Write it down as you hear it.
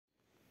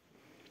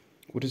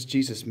What does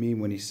Jesus mean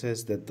when he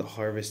says that the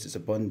harvest is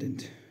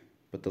abundant,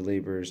 but the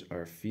laborers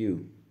are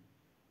few?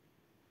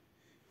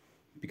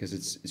 Because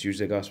it's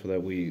usually a gospel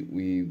that we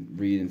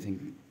read and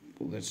think,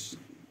 well, there's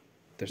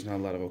not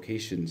a lot of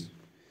vocations.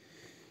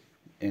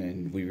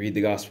 And we read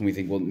the gospel and we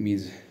think, well, it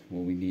means,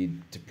 well, we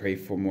need to pray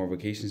for more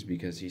vocations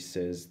because he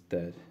says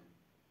that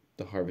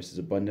the harvest is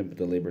abundant, but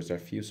the laborers are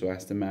few. So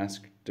ask the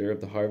master of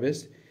the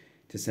harvest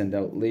to send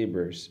out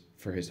laborers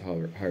for his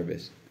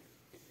harvest.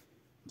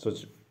 So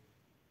it's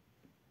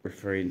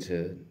referring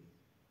to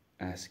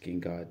asking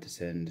God to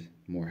send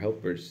more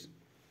helpers,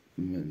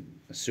 I'm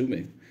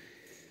assuming.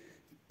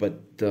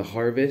 But the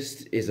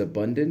harvest is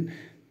abundant.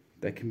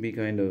 That can be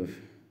kind of,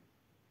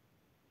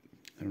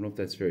 I don't know if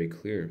that's very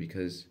clear,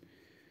 because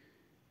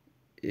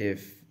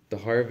if the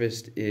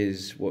harvest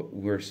is what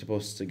we're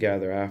supposed to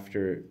gather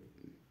after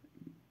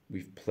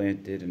we've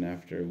planted and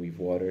after we've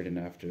watered and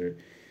after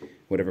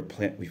whatever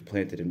plant we've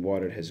planted and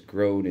watered has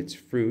grown its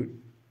fruit,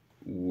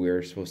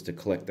 we're supposed to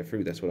collect the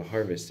fruit. That's what a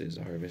harvest is.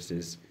 A harvest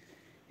is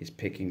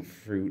picking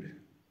fruit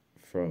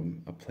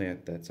from a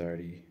plant that's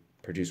already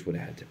produced what it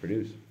had to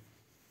produce.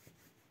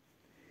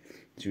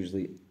 It's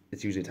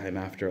usually time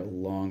after a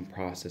long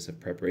process of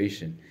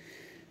preparation.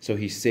 So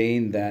he's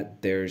saying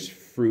that there's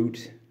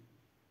fruit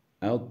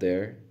out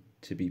there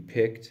to be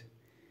picked,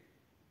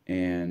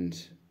 and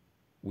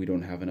we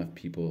don't have enough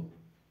people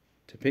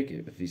to pick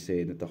it. If he's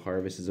saying that the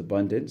harvest is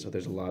abundant, so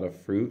there's a lot of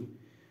fruit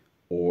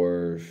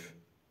or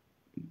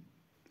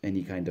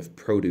any kind of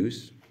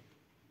produce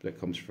that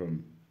comes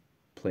from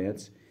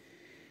plants,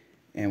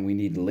 and we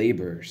need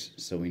laborers,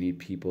 so we need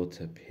people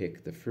to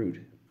pick the fruit.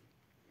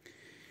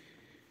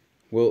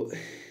 Well,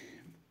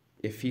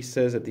 if he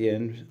says at the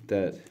end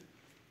that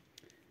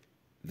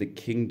the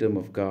kingdom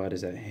of God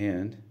is at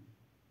hand,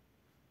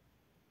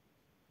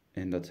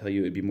 and I'll tell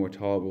you, it'd be more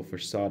tolerable for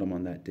Sodom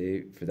on that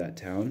day, for that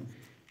town,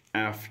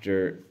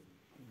 after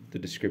the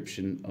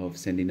description of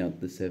sending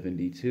out the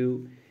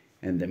 72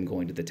 and them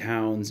going to the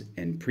towns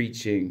and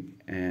preaching.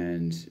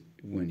 And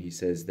when he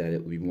says that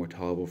it would be more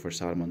tolerable for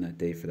Sodom on that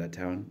day for that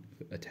town,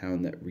 a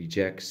town that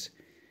rejects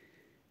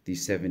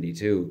these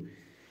 72,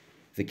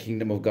 the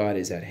kingdom of God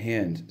is at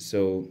hand.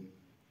 So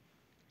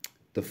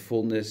the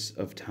fullness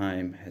of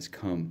time has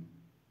come.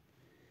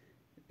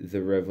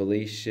 The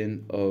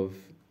revelation of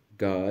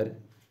God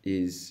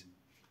is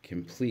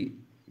complete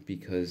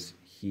because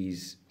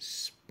he's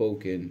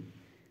spoken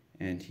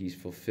and he's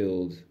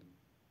fulfilled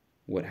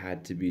what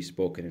had to be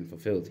spoken and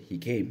fulfilled. He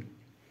came.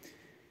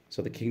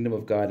 So the kingdom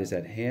of God is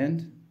at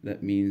hand.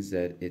 That means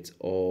that it's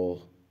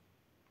all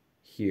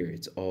here.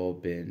 It's all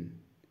been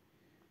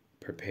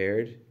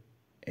prepared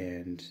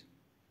and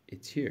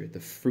it's here. The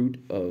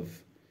fruit of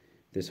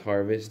this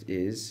harvest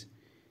is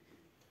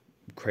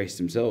Christ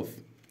himself,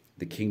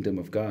 the kingdom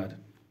of God.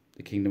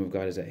 The kingdom of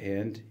God is at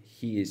hand.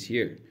 He is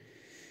here.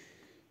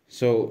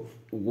 So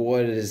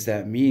what does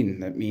that mean?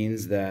 That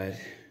means that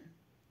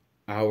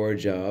our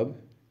job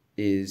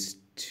is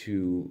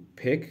to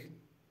pick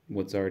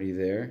what's already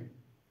there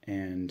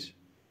and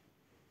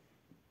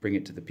bring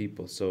it to the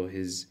people. So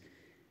his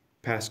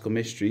paschal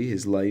mystery,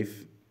 his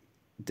life,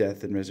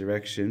 death, and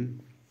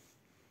resurrection,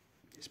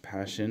 his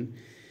passion,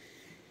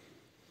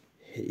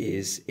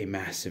 is a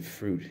massive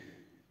fruit,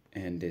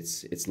 and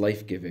it's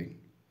life-giving,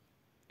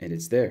 and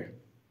it's there.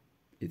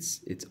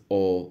 It's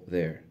all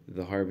there.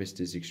 The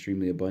harvest is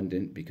extremely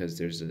abundant because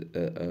there's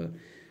a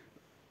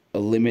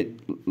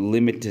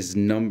limitless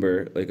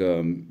number, like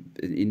an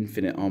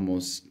infinite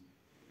almost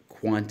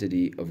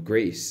quantity of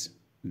grace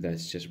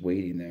that's just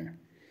waiting there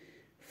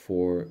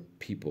for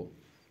people.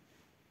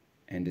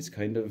 And it's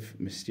kind of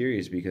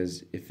mysterious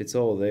because if it's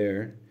all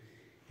there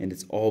and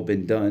it's all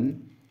been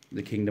done,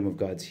 the kingdom of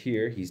God's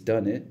here, he's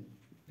done it.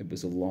 It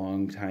was a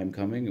long time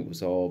coming. It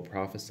was all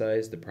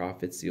prophesied. The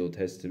prophets, the Old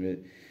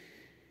Testament,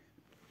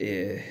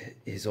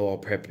 is all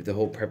the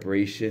whole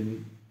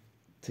preparation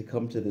to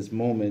come to this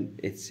moment.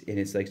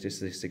 It's like just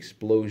this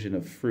explosion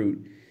of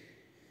fruit.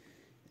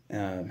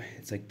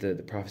 It's like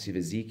the prophecy of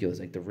Ezekiel.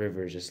 It's like the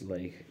river is just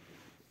like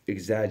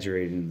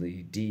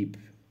exaggeratingly deep,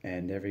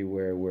 and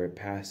everywhere where it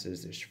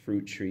passes there's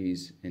fruit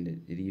trees, and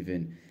it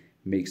even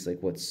makes like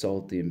what's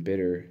salty and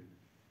bitter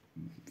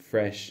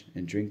fresh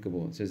and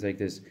drinkable. So it's like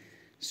this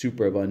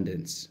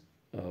superabundance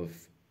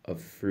of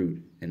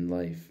fruit and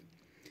life.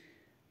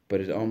 But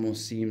it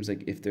almost seems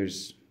like if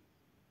there's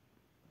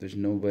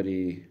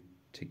nobody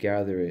to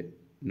gather it,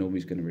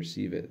 nobody's going to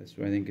receive it. That's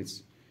why I think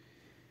it's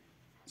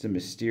a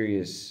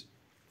mysterious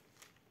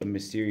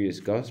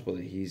gospel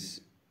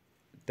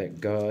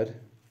that God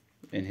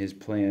and his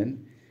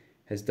plan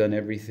has done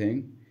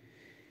everything,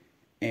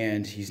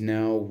 and he's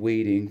now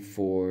waiting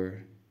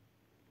for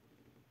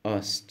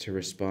us to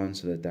respond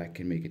so that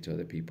can make it to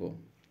other people.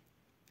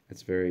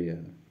 It's very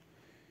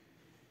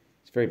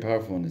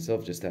powerful in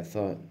itself, just that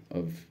thought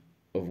of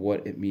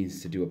what it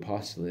means to do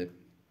apostolate,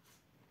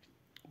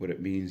 what it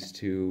means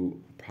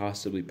to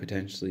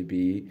potentially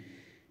be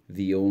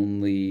the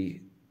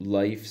only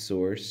life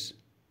source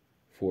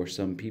for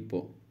some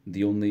people,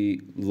 the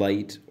only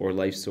light or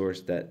life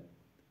source that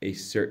a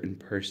certain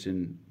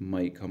person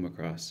might come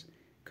across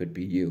could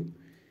be you.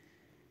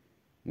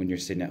 When you're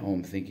sitting at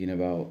home thinking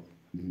about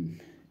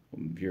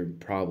your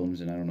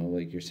problems and I don't know,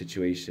 like your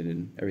situation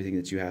and everything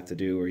that you have to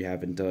do or you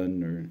haven't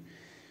done, or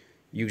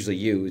it's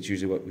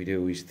usually what we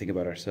do. We think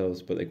about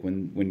ourselves, but like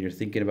when you're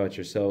thinking about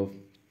yourself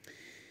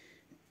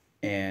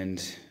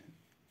and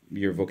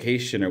your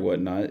vocation or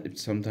whatnot,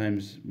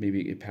 sometimes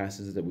maybe it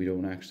passes that we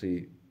don't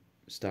actually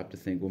stop to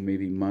think, well,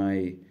 maybe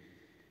my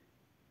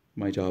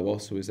job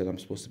also is that I'm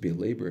supposed to be a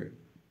laborer.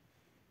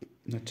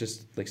 Not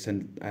just like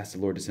ask the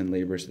Lord to send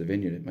laborers to the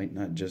vineyard. It might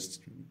not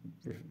just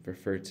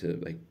refer to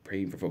like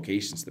praying for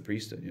vocations to the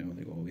priesthood.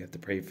 Like, well, we have to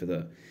pray for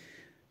the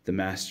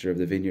master of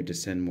the vineyard to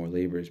send more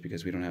laborers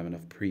because we don't have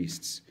enough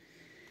priests.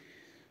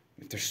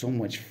 If there's so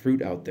much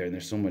fruit out there and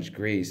there's so much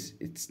grace,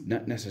 it's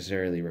not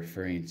necessarily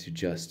referring to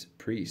just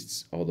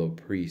priests, although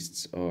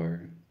priests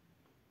are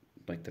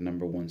like the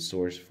number one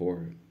source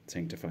for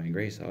sanctifying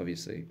grace,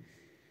 obviously.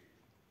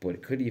 But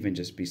it could even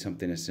just be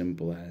something as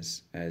simple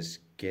as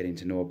getting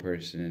to know a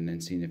person and then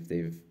seeing if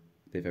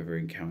they've ever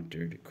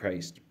encountered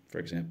Christ, for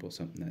example,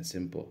 something that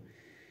simple.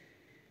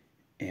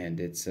 And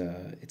it's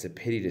a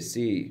pity to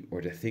see or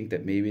to think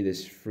that maybe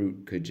this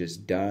fruit could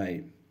just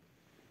die.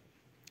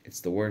 It's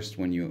the worst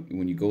when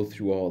you go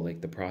through all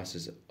like the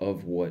process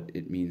of what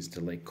it means to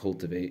like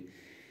cultivate,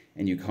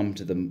 and you come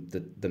to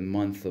the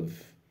month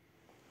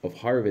of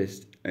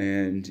harvest,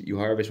 and you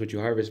harvest what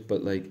you harvest,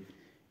 but like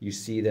you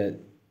see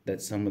that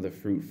some of the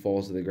fruit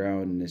falls to the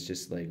ground and it's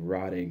just like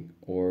rotting,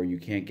 or you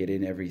can't get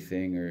in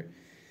everything, or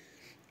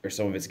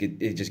some of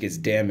it just gets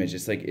damaged.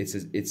 It's like it's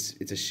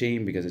a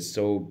shame because it's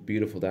so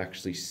beautiful to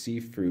actually see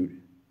fruit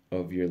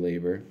of your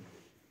labor,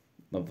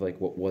 of like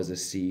what was a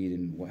seed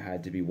and what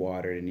had to be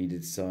watered and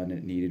needed sun and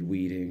it needed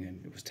weeding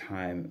and it was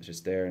time. It was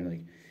just there and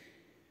like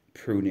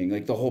pruning,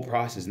 like the whole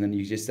process, and then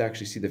you just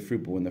actually see the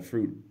fruit. But when the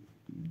fruit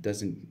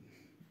doesn't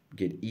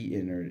get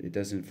eaten or it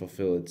doesn't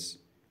fulfill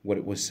what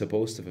it was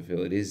supposed to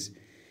fulfill, it is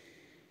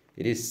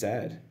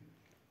sad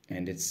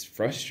and it's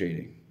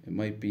frustrating. It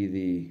might be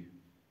the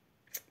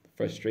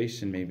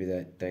frustration maybe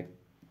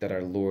that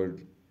our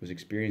Lord was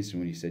experiencing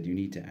when he said, you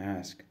need to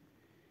ask,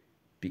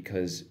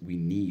 because we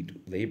need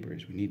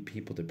laborers. We need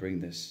people to bring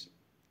this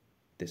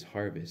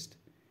harvest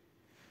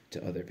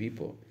to other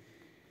people.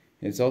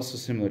 And it's also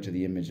similar to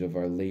the image of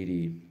Our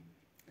Lady,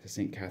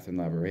 St. Catherine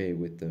Labouré,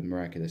 with the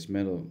miraculous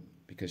medal,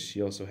 because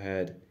she also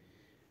had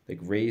like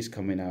rays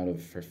coming out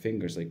of her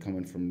fingers, like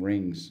coming from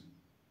rings,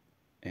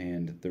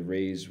 and the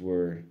rays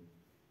were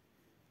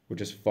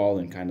just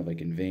falling kind of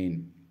like in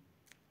vain.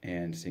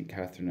 And St.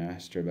 Catherine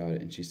asked her about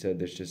it, and she said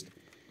there's just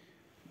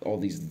all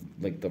these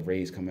like the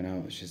rays coming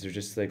out. She says they're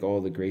just like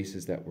all the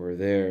graces that were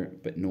there,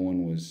 but no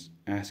one was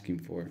asking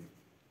for.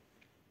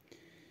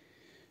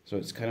 So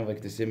it's kind of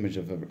like this image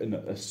of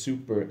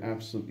a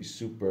absolutely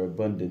super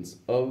abundance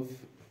of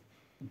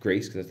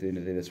grace, because at the end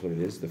of the day, that's what it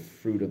is. The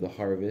fruit of the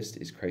harvest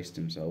is Christ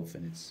himself,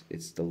 and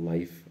it's the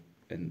life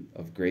and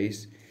of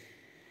grace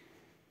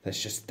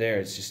that's just there.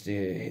 It's just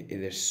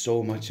there's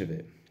so much of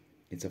it.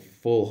 It's a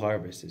full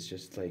harvest. It's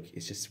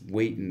just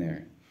waiting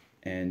there,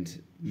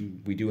 and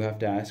we do have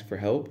to ask for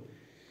help,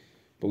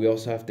 but we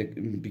also have to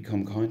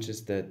become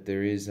conscious that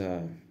there is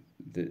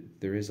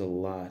a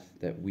lot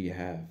that we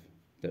have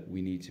that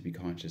we need to be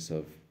conscious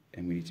of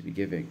and we need to be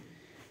giving,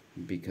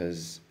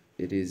 because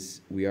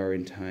we are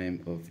in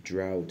time of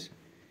drought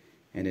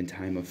and in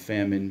time of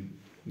famine.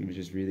 We're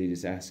just really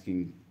just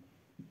asking.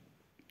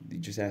 You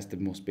just ask the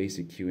most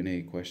basic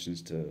Q&A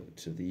questions to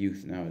the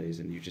youth nowadays,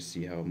 and you just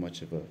see how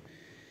much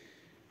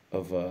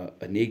of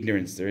an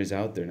ignorance there is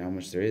out there, and how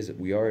much there is.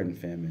 We are in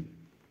famine.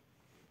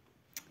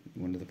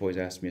 One of the boys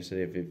asked me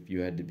yesterday if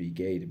you had to be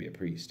gay to be a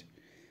priest,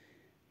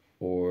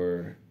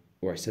 or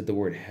I said the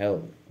word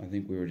hell. I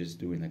think we were just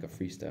doing like a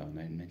freestyle, and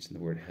I mentioned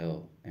the word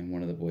hell, and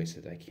one of the boys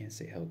said, I can't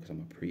say hell because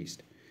I'm a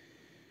priest.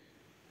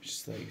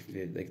 Just like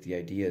the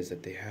ideas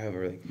that they have,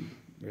 or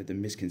the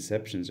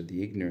misconceptions, or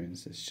the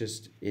ignorance. It's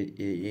just it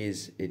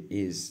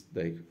is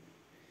like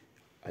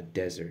a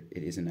desert.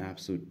 It is an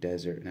absolute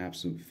desert, an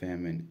absolute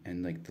famine,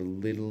 and like the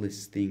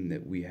littlest thing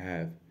that we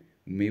have,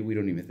 maybe we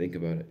don't even think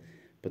about it,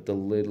 but the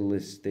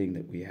littlest thing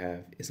that we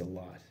have is a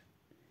lot.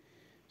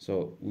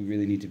 So we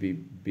really need to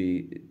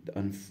be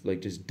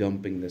just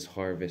dumping this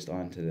harvest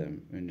onto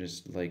them, and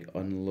just like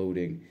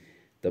unloading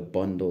the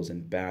bundles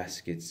and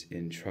baskets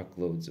in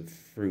truckloads of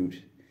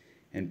fruit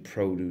and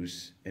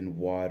produce and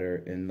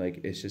water, and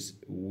like it's just,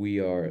 we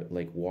are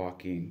like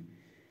walking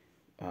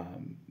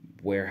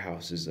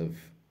warehouses of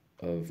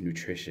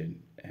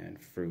nutrition and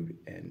fruit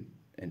and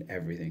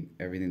everything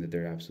that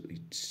they're absolutely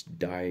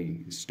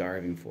dying and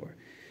starving for.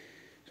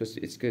 So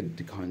it's good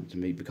to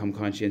become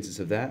conscientious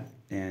of that,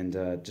 and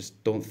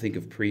just don't think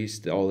of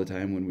priests all the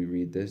time when we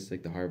read this,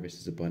 like the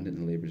harvest is abundant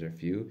and the labors are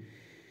few.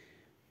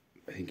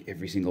 I think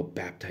every single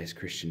baptized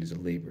Christian is a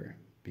laborer,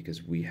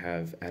 because we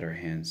have at our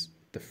hands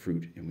the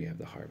fruit and we have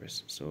the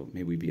harvest. So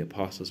may we be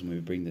apostles and may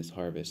we bring this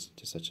harvest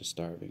to such a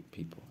starving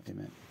people.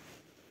 Amen.